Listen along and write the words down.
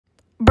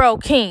Bro,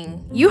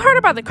 King, you heard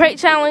about the crate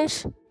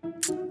challenge?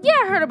 Yeah,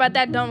 I heard about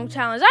that dumb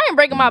challenge. I ain't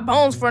breaking my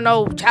bones for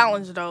no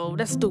challenge, though.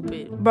 That's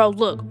stupid. Bro,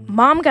 look,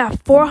 Mom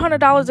got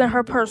 $400 in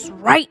her purse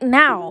right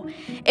now.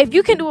 If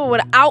you can do it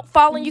without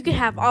falling, you can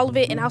have all of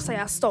it, and I'll say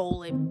I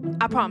stole it.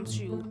 I promise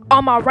you.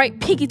 On my right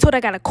pinky toe, I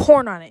got a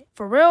corn on it.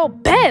 For real?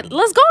 Bet.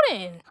 Let's go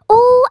then.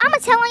 Ooh, I'ma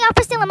tell on y'all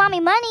for stealing mommy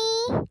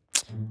money.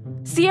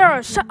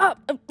 Sierra, shut up.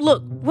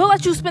 Look, we'll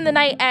let you spend the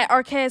night at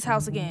Arcade's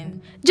house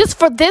again. Just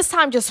for this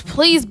time, just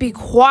please be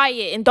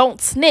quiet and don't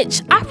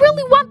snitch. I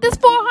really want this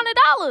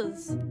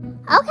 $400.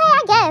 Okay,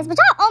 I guess, but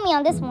y'all owe me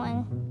on this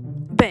one.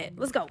 Bet,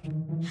 let's go.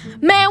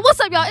 Man, what's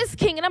up, y'all? It's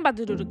King, and I'm about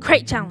to do the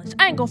crate challenge.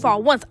 I ain't gonna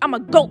fall once. I'm a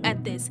GOAT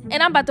at this,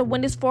 and I'm about to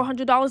win this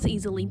 $400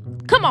 easily.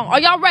 Come on, are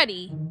y'all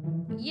ready?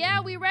 Yeah,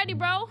 we ready,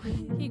 bro.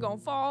 He gonna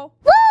fall.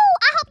 Woo!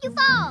 I hope you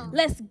fall.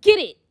 Let's get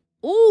it.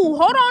 Ooh,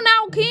 hold on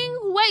now, King.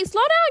 Wait,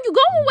 slow down. You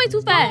going way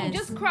too fast. Boom,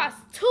 just crossed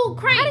 2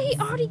 crates. How did he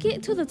already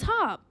get to the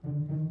top?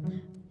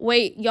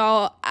 Wait,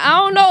 y'all. I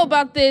don't know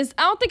about this.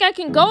 I don't think I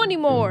can go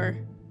anymore.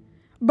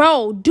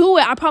 Bro, do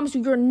it. I promise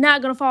you, you're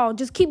not gonna fall.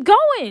 Just keep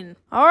going.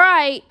 All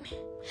right.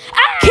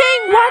 Ah!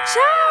 King, watch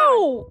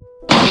out.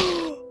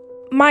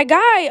 My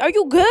guy, are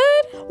you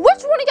good?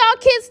 Which one of y'all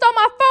kids stole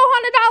my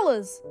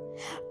 $400?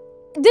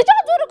 Did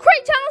y'all do the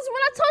crate challenge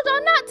when I told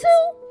y'all not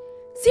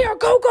to? Sierra,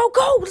 go, go,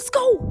 go. Let's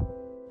go.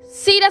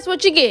 See, that's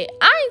what you get.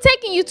 I ain't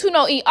taking you to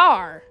no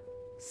ER.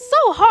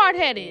 So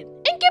hard-headed.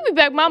 And give me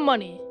back my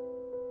money.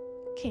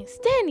 Can't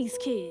stand these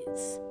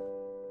kids.